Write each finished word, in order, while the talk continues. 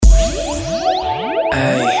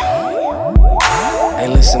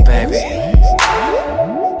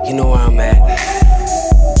You know where I'm at.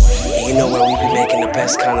 And you know where we be making the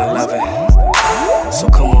best kind of loving. So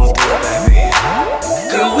come on through, baby.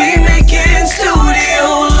 Girl, we making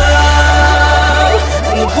studio love.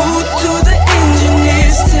 From the booth to the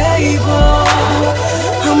engineer's table.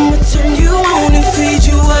 I'ma turn you on and feed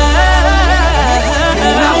you out.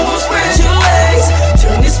 And I'm gon' spread your legs.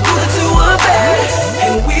 Turn this booth to a bed.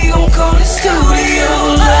 And we gon' call it studio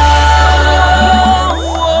love.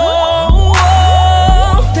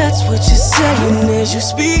 That's what you're saying as you're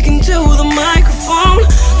speaking to the microphone.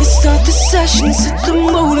 Let's start the session, set the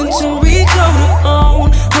mood until we come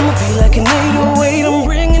on. I'ma be like an 808, I'm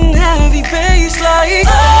bringing heavy bass like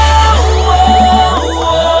oh.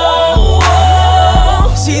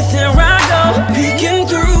 See, there I go, peeking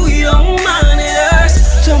through your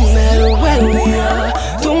monitors. Don't matter where we are,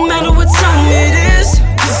 don't matter what time it is,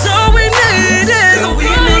 'cause all we need is a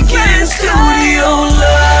weekend studio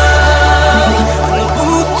love. From the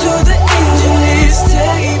booth to the engineer's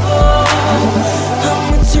table.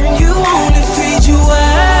 I'ma turn you on and feed you out.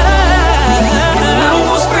 And I'm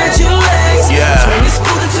gon' spread your legs. Turn this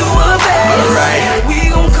food into a bed. Alright. We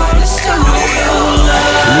gon' call it studio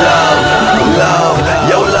Love,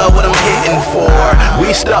 yo love what I'm hitting for. We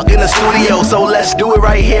stuck in the studio, so let's do it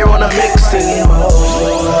right here on the mixing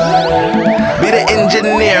board. Be the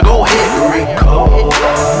engineer, go hit record.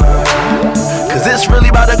 'Cause it's really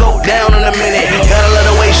about to go down in a minute. Gotta love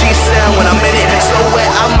the way she sound when I'm in it. So wet,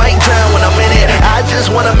 I might drown when I'm in it. I just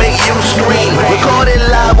wanna make you scream. Record it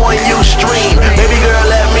live on Ustream. Baby girl,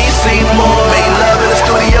 let me see more.